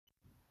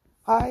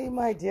Hi,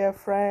 my dear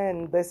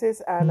friend. This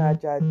is Anna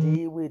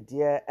Jadi with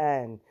Dear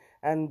Anne,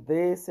 and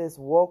this is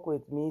Walk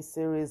With Me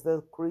series,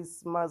 the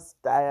Christmas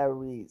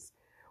Diaries.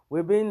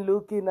 We've been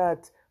looking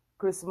at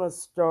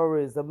Christmas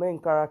stories, the main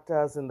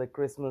characters in the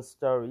Christmas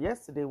story.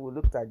 Yesterday, we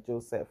looked at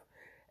Joseph,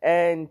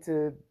 and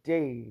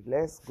today,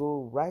 let's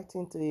go right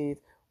into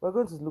it. We're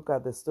going to look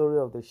at the story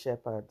of the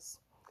shepherds.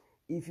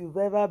 If you've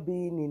ever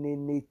been in a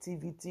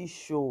nativity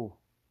show,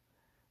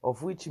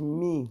 of which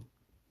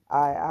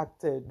I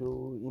acted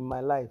in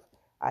my life.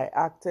 I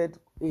acted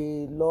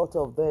a lot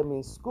of them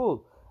in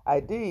school. I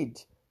did,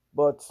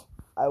 but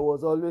I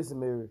was always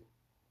married.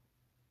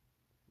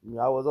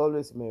 I was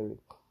always married.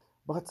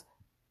 But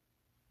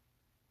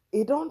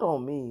it dawned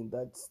on me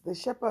that the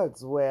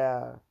shepherds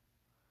were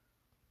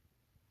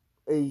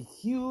a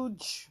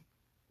huge,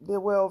 they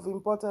were of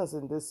importance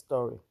in this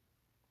story.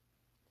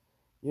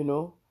 You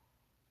know,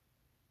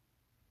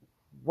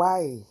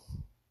 why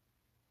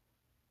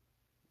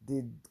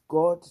did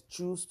God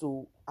choose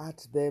to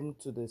add them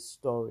to the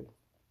story?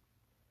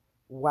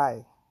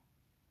 Why?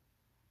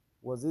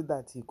 Was it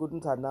that he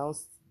couldn't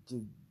announce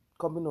the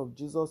coming of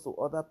Jesus to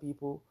other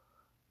people?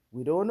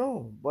 We don't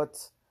know. But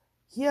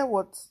hear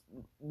what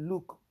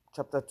Luke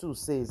chapter 2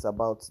 says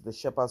about the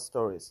shepherd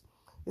stories.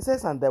 It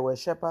says, "And there were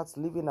shepherds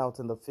living out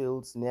in the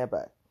fields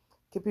nearby,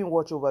 keeping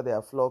watch over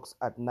their flocks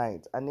at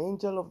night. An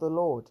angel of the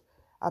Lord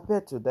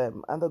appeared to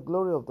them, and the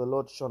glory of the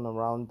Lord shone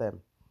around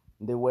them.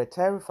 They were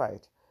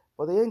terrified.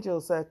 But the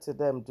angel said to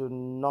them, 'Do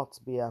not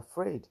be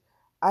afraid.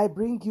 I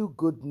bring you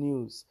good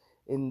news,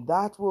 and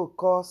that will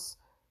cause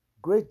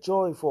great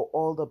joy for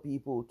all the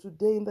people.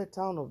 Today in the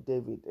town of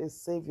David, a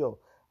Savior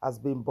has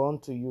been born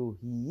to you.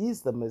 He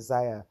is the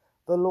Messiah,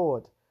 the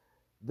Lord.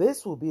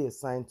 This will be a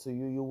sign to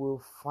you. You will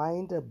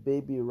find a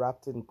baby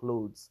wrapped in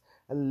clothes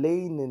and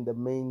laying in the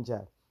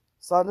manger.'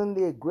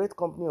 Suddenly, a great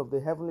company of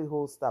the heavenly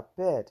host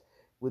appeared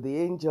with the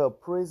angel,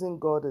 praising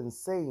God and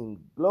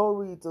saying,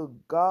 'Glory to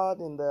God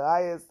in the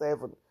highest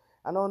heaven,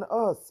 and on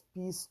earth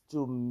peace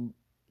to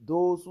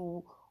those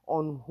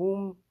on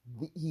whom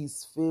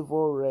his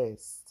favor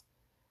rests.'"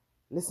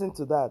 Listen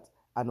to that.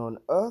 "And on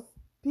earth,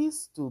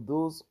 peace to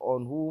those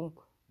on whom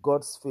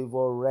God's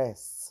favor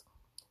rests."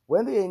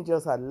 When the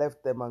angels had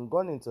left them and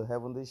gone into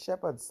heaven, the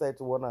shepherds said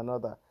to one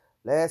another,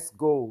 "Let's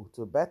go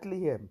to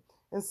Bethlehem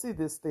and see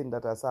this thing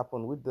that has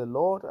happened, which the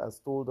Lord has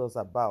told us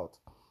about."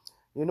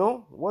 You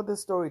know, what the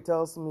story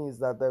tells me is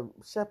that the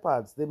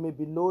shepherds, they may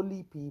be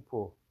lowly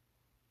people,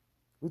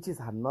 which is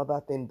another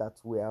thing that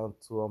we are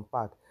to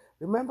unpack.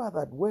 Remember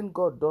that when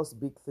God does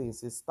big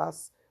things, it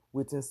starts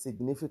with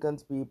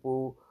insignificant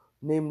people,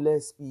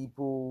 nameless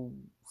people,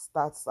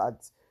 starts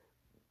at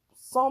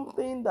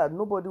something that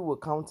nobody will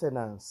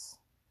countenance.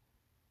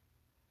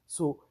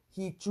 So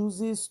he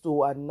chooses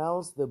to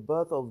announce the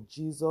birth of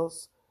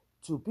Jesus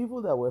to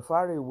people that were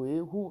far away,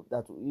 who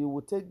that he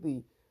would take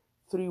the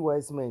three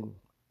wise men.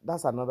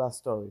 That's another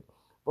story.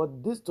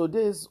 But this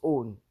today's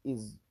own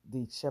is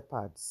the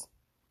shepherds.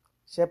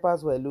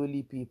 Shepherds were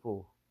lowly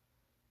people.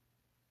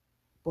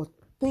 But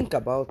think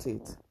about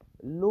it.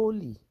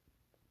 Lowly.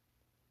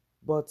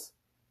 But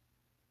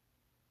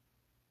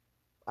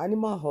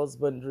animal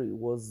husbandry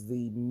was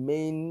the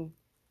main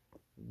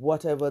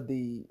whatever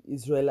the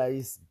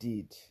Israelites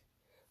did.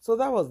 So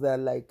that was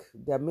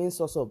their main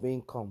source of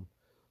income.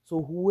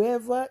 So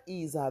whoever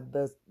is at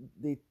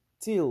the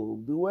till,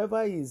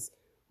 whoever is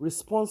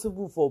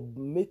responsible for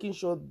making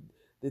sure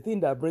the thing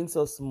that brings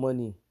us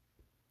money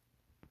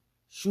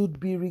should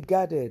be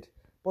regarded.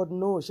 But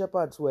no,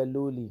 shepherds were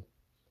lowly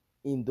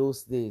in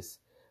those days.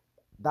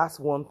 That's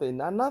one thing.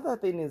 Another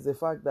thing is the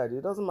fact that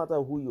it doesn't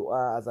matter who you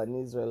are as an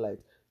Israelite.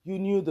 You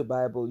knew the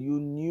Bible.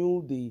 You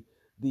knew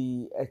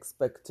the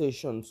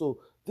expectation. So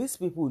these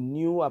people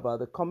knew about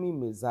the coming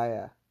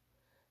Messiah,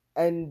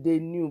 and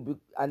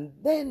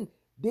then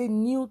they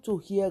knew to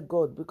hear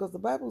God, because the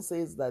Bible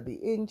says that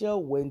the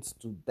angel went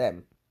to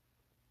them.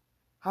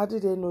 How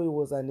did they know it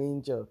was an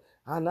angel?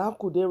 And how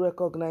could they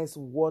recognize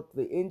what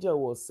the angel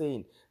was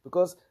saying?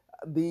 Because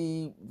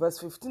the verse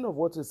 15 of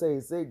what you say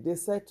is they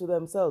said to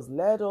themselves,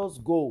 "Let us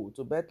go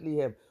to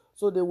Bethlehem."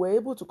 So they were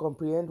able to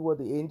comprehend what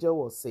the angel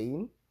was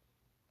saying,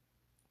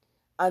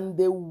 and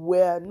they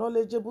were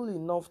knowledgeable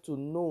enough to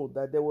know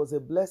that there was a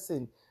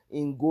blessing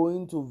in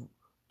going to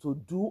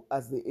do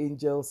as the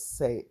angel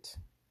said.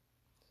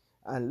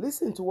 And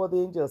listen to what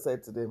the angel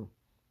said to them,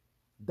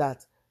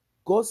 that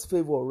God's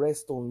favor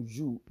rests on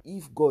you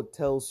if God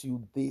tells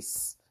you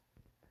this.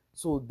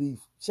 So the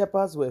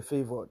shepherds were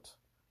favored.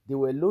 They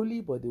were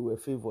lowly, but they were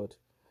favored.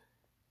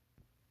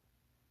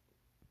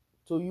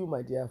 So you,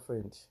 my dear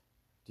friend,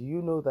 do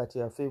you know that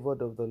you are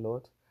favored of the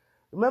Lord?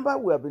 Remember,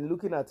 we have been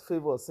looking at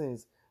favor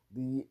since.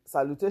 The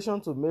salutation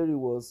to Mary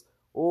was,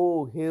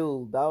 "Oh,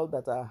 hail, thou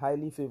that art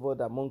highly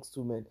favored amongst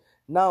women."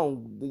 Now,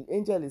 the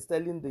angel is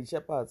telling the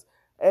shepherds,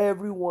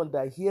 everyone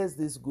that hears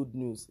this good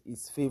news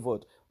is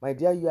favored. My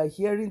dear, you are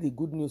hearing the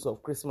good news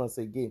of Christmas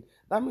again.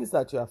 That means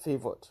that you are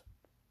favored.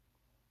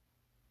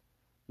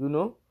 You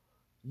know,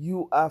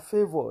 you are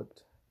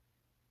favored.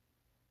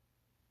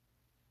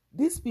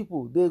 These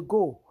people, they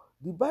go.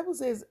 The Bible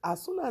says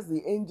as soon as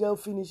the angel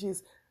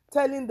finishes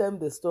telling them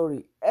the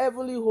story,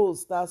 heavenly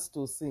host starts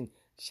to sing.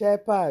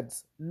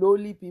 Shepherds,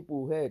 lowly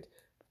people heard.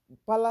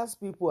 Palace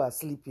people are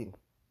sleeping.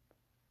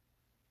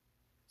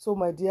 So,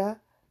 my dear,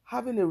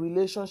 having a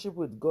relationship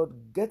with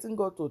God, getting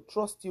God to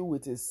trust you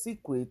with his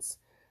secrets,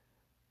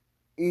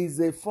 is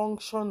a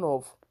function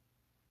of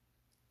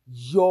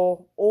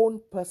your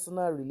own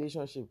personal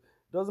relationship.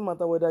 Doesn't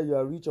matter whether you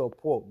are rich or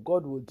poor,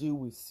 God will deal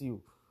with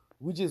you,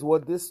 which is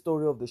what this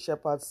story of the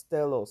shepherds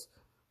tell us.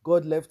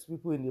 God left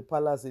people in the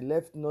palace, he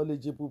left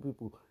knowledgeable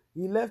people,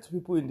 he left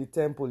people in the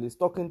temple, he's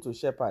talking to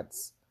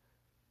shepherds.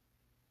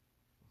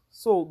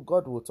 So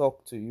God will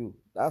talk to you.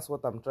 That's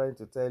what I'm trying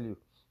to tell you.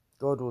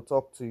 God will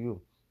talk to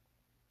you.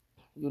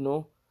 You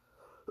know,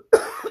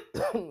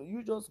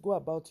 you just go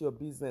about your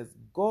business.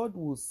 God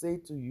will say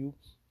to you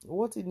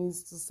what he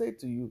needs to say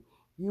to you.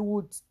 He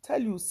would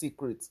tell you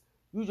secrets.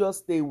 You just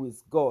stay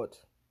with God.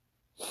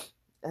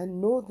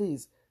 And know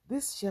this,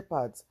 these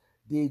shepherds,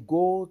 they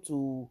go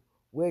to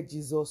where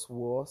Jesus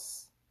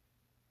was.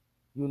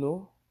 You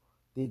know,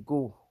 they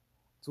go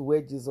to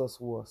where Jesus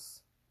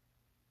was.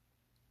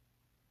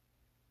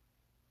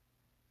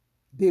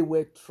 They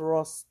were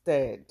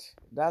trusted.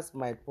 That's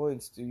my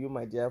point to you,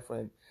 my dear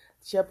friend.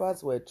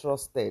 Shepherds were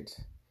trusted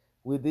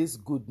with this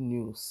good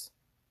news.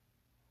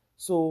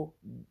 So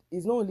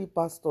it's not only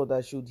pastor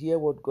that should hear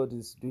what God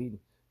is doing.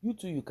 You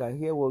too, you can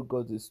hear what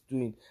God is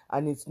doing.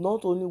 And it's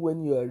not only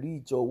when you are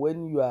rich or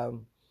when you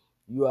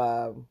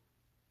are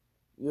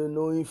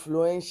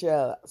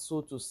influential,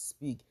 so to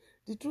speak.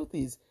 The truth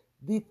is,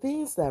 the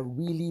things that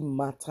really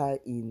matter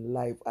in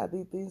life are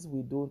the things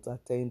we don't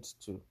attend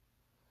to.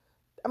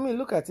 I mean,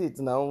 look at it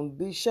now.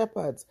 The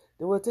shepherds,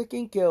 they were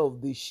taking care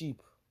of the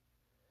sheep.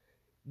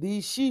 The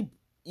sheep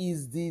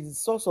is the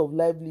source of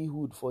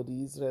livelihood for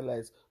the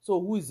Israelites. So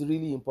who is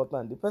really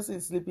important? The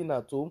person sleeping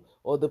at home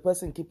or the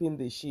person keeping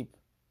the sheep?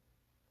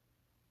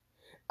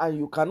 And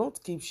you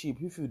cannot keep sheep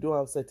if you don't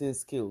have certain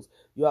skills.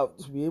 You have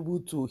to be able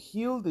to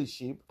heal the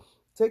sheep,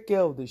 take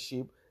care of the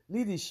sheep,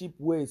 lead the sheep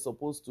where it's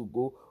supposed to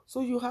go.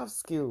 So you have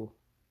skill.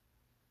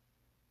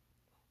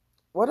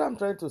 What I'm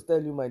trying to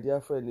tell you, my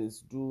dear friend, is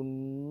do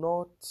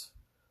not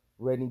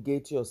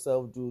renegade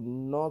yourself. Do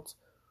not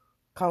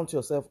count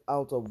yourself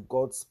out of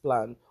God's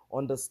plan.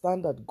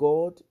 Understand that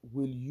God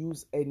will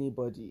use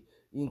anybody,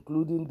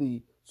 including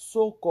the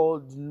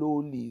so-called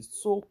lowly,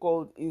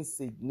 so-called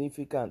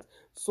insignificant,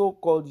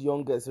 so-called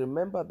youngest.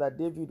 Remember that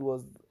David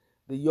was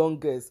the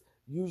youngest.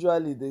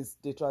 Usually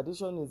the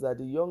tradition is that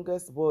the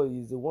youngest boy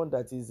is the one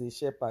that is a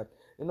shepherd.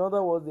 In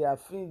other words, they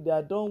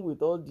are done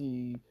with all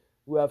the,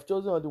 we have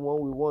chosen all the one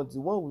we want.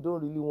 The one we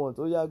don't really want,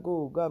 oh yeah,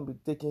 go and be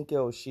taking care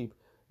of sheep.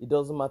 It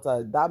doesn't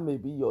matter. That may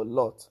be your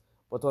lot.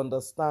 But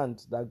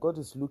understand that God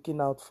is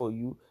looking out for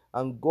you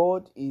and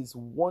God is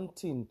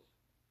wanting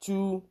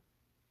to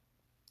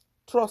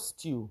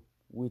trust you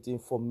with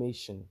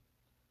information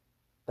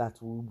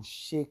that will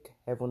shake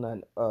heaven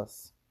and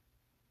earth.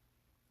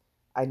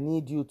 I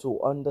need you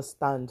to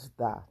understand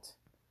that.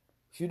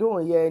 If you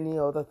don't hear any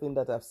other thing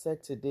that I've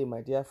said today,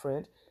 my dear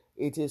friend,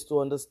 it is to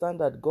understand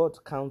that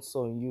God counts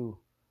on you.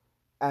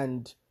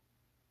 And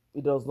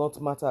it does not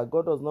matter.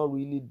 God does not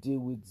really deal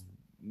with,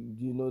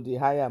 the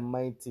high and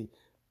mighty.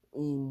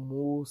 In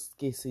most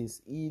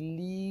cases, he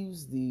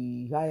leaves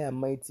the high and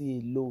mighty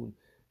alone.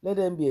 Let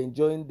them be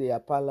enjoying their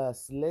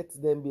palace.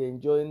 Let them be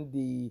enjoying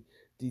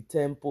the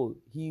temple.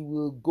 He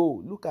will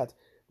go. Look at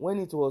when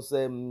it was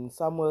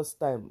Samuel's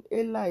time.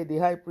 Eli, the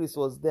high priest,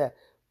 was there.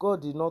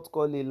 God did not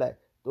call Eli.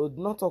 Did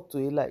not talk to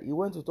Eli. He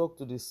went to talk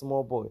to the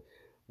small boy.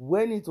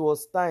 When it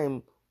was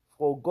time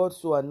for God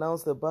to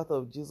announce the birth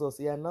of Jesus,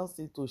 he announced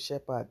it to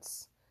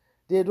shepherds.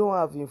 They don't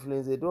have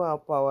influence, they don't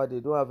have power,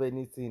 they don't have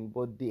anything,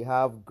 but they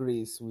have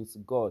grace with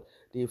God.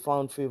 They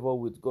found favor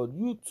with God.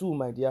 You too,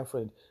 my dear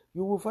friend,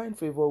 you will find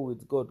favor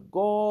with God.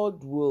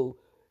 God will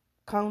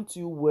count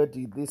you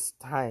worthy this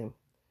time.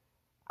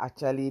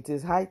 Actually, it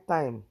is high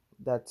time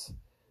that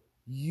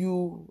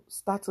you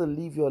start to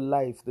live your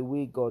life the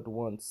way God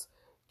wants.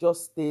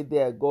 Just stay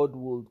there. God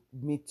will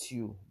meet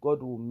you.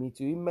 God will meet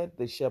you. He met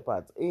the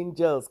shepherds.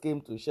 Angels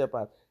came to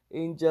shepherds.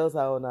 Angels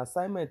are on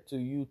assignment to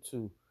you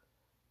too.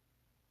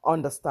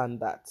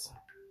 Understand that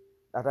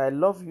I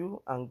love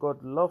you and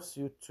God loves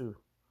you too.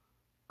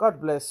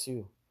 God bless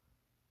you.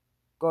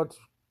 God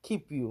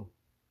keep you.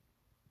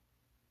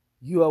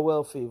 You are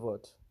well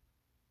favored.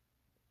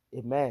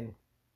 Amen.